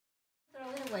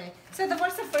Anyway, so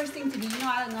what's the first thing to do? You know,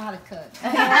 I don't know how to cook. The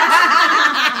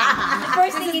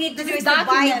first thing you need to do is to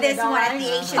buy this one at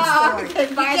the Asian store.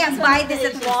 You can't buy this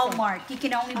at Walmart. You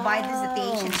can only buy this at the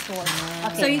Asian store.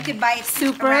 So you could buy it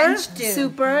Super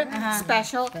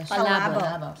special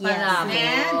palabok. Yes.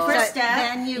 And first step,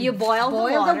 then you boil the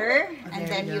water, and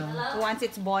then once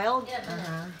it's boiled,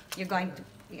 you're going to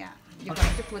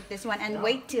put this one and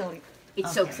wait till it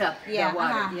soaks up the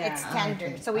water. It's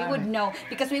tender. So we would know,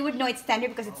 because we would know it's tender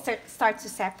because it starts to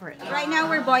separate. Right now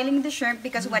we're boiling the shrimp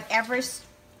because whatever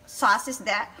sauce is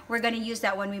that, we're going to use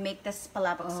that when we make this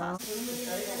palabok sauce.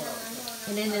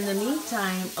 And then in the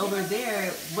meantime, over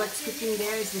there, what's cooking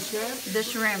there is the shrimp? The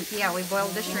shrimp, yeah, we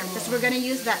boiled the shrimp because we're going to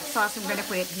use that sauce. We're going to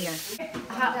put it here.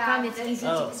 It's easy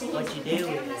what you do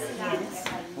is,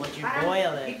 once you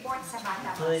boil it,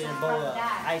 put it in a bowl of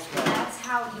ice water. That's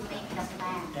how you make the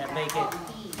plant. That make it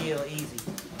feel easy.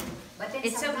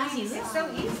 It's so easy. It's so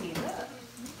easy. Look.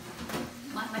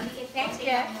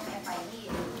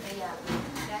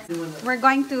 We're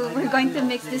going to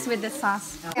mix this with the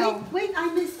sauce. Wait, I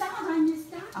missed that.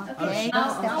 Okay.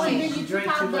 You drink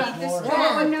too much water.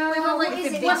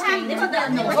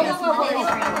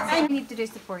 I need to do is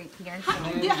to pour it here.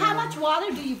 How much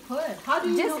water do you put? How do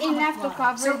you just know enough to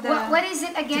cover the... What is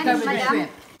it again, madam?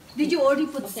 Did you already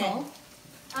put salt?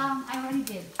 I already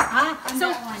did.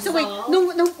 So wait,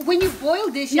 no, when you boil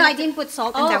this... No, I didn't put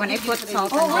salt in that one. I put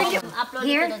salt in that one.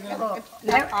 Here?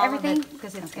 Everything?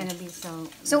 Because it's going to be so...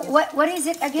 So what is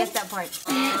it again? Just that part.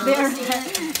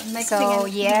 So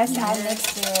yes, I'll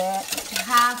mix it.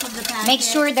 Half of the packet. Make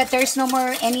sure that there's no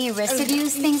more any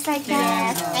residues, things like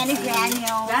that. Any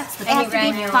granules. That's the It has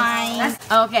to be fine.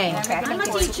 Okay. I'm a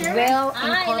teacher. We'll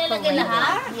incorporate it.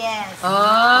 Yes.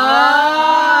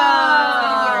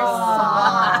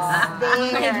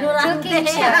 Cooking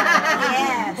show.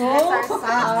 Yes. That's our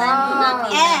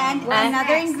sauce. And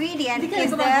another ingredient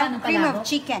is the cream of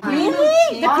chicken.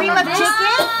 Really? The cream of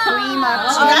chicken? Cream of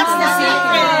chicken. That's the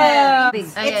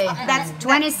secret. That's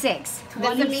 26.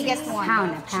 That's the biggest one.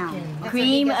 Pound.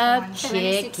 Cream of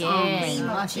chicken. Cream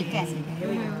of chicken.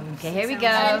 Okay, here we go.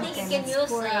 I think you can use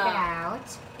Pour it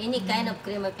out. any kind of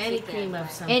cream of Any chicken. cream of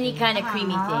something. Any kind of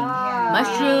creamy thing.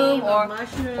 Mushroom or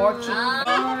chicken. Or,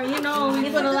 you know, we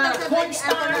put a lot of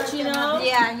cornstarch, you know.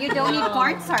 Yeah, you don't need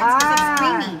cornstarch because it's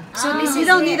creamy. So this You is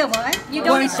don't need a what? You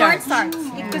don't need cornstarch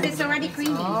because it's already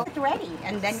creamy. It's ready.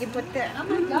 And then you put the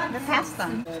pasta.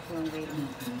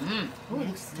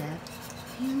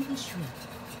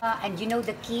 and you know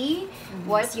the key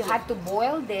was you had to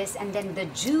boil this and then the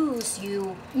juice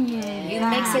you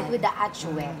mix it with the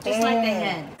achuete. Just like the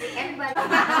head.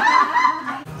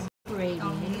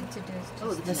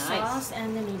 The sauce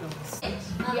and the noodles.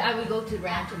 Yeah, I would go to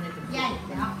ranch and then the fried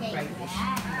fish.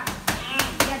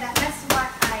 Yeah, that's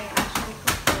what I actually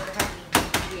cooked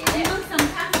already. You know,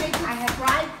 sometimes they I have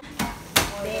fried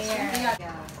there.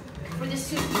 For the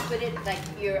soup, you put it like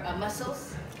your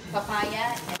mussels,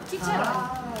 papaya, and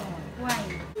chicharon. Why?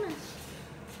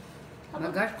 Oh my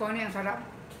gosh, Connie, ang sarap.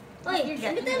 Oy,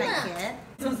 sabi na.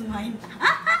 This was mine.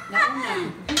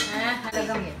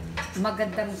 Talagang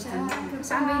magandang saan ba yung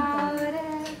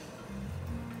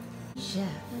Chef.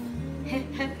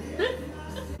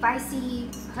 If I see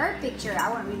her picture,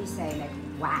 I won't really say like,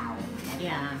 wow.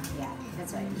 Yeah. Yeah,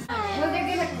 that's right. Well, they're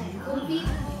gonna compete.